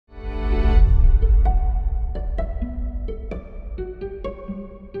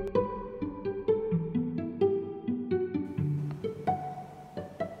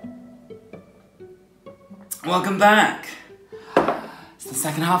Welcome back. It's the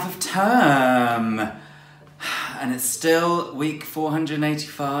second half of term. And it's still week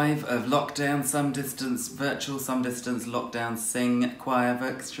 485 of lockdown, some distance, virtual, some distance, lockdown, sing, choir,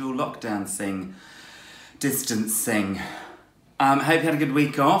 virtual, lockdown, sing, distance, sing. Hope you had a good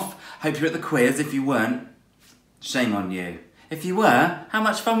week off. Hope you're at the quiz. If you weren't, shame on you. If you were, how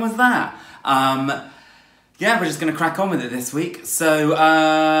much fun was that? Yeah, we're just going to crack on with it this week. So,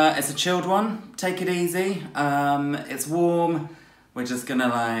 it's a chilled one. Take it easy. It's warm. We're just going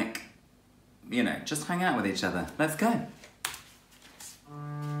to, you know, just hang out with each other. Let's go.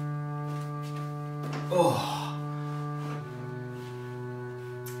 Oh.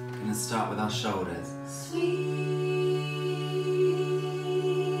 I'm going to start with our shoulders. Sweet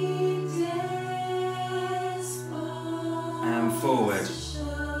Disposition. And forward.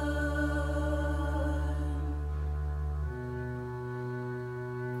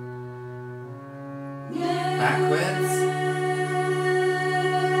 Backwards.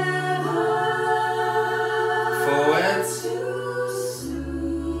 Forwards.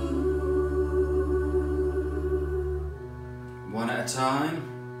 One at a time.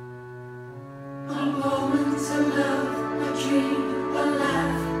 A moment, a love, a dream, a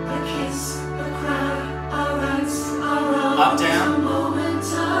laugh, a kiss, a cry, our rights, our wrongs. Up, down. A moment, a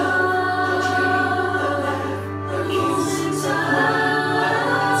dream, a laugh, a kiss, a cry, our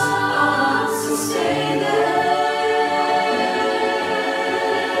rights, our wrongs. So stay there,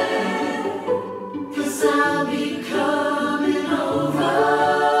 'cause I'll be coming over.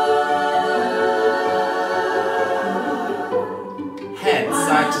 Head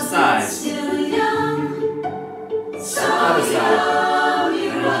side to side. Still young, so Other side. young, you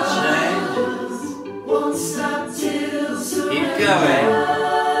And change. won't stop till surrender. Keep going.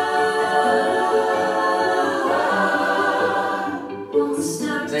 Won't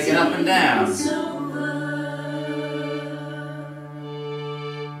stop Take it up and down. till it's over.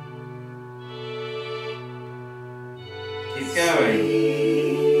 Keep going.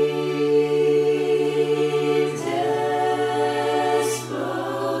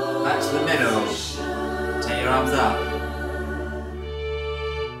 Back to the middle. Take your arms up.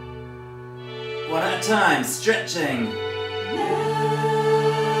 One at a time, stretching.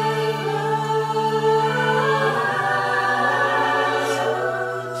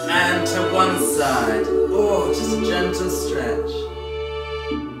 And to one side. Oh, just a gentle stretch.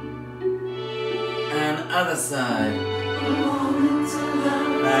 And other side.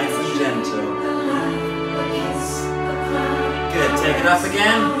 Nice and gentle. Good, take it up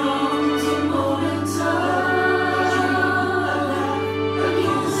again.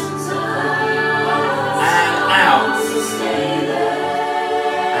 And out.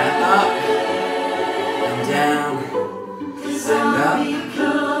 And up. And down. And up.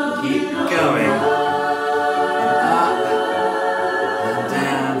 Keep going. And up. And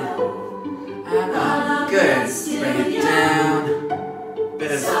down. And up. Good. Bring it down.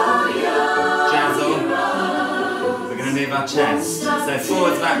 Bit of jazzle. We're going to move our chest. So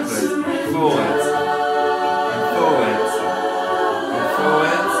forwards, backwards. Forwards. And forwards. And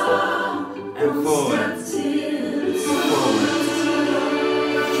forwards. And forwards. Forwards.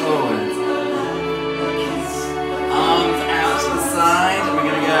 Forwards. Arms out to the side. And we're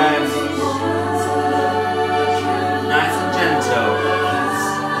going to go nice and gentle.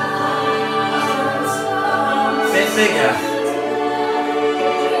 Bit bigger.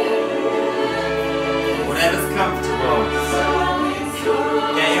 Whatever's comfortable.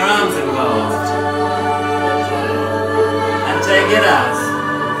 Get your arms involved. And take it up.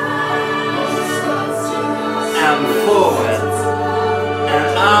 And forwards. And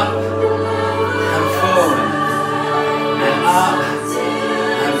up. And forwards. And up.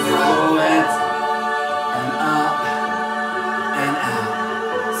 And forwards. And up. And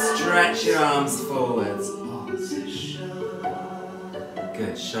out. Stretch your arms forwards.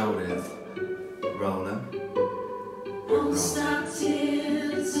 Good, shoulders. Roll them. Won't stop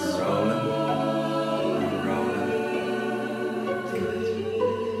till it's Roll them. And roll them.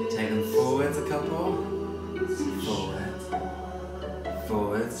 Good. Take them forwards a couple. Forwards.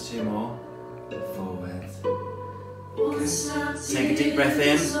 Forwards, two more. Forwards. Won't stop till Take a deep breath in.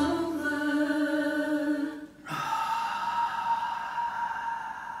 it's over.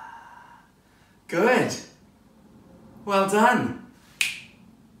 Good. Well done.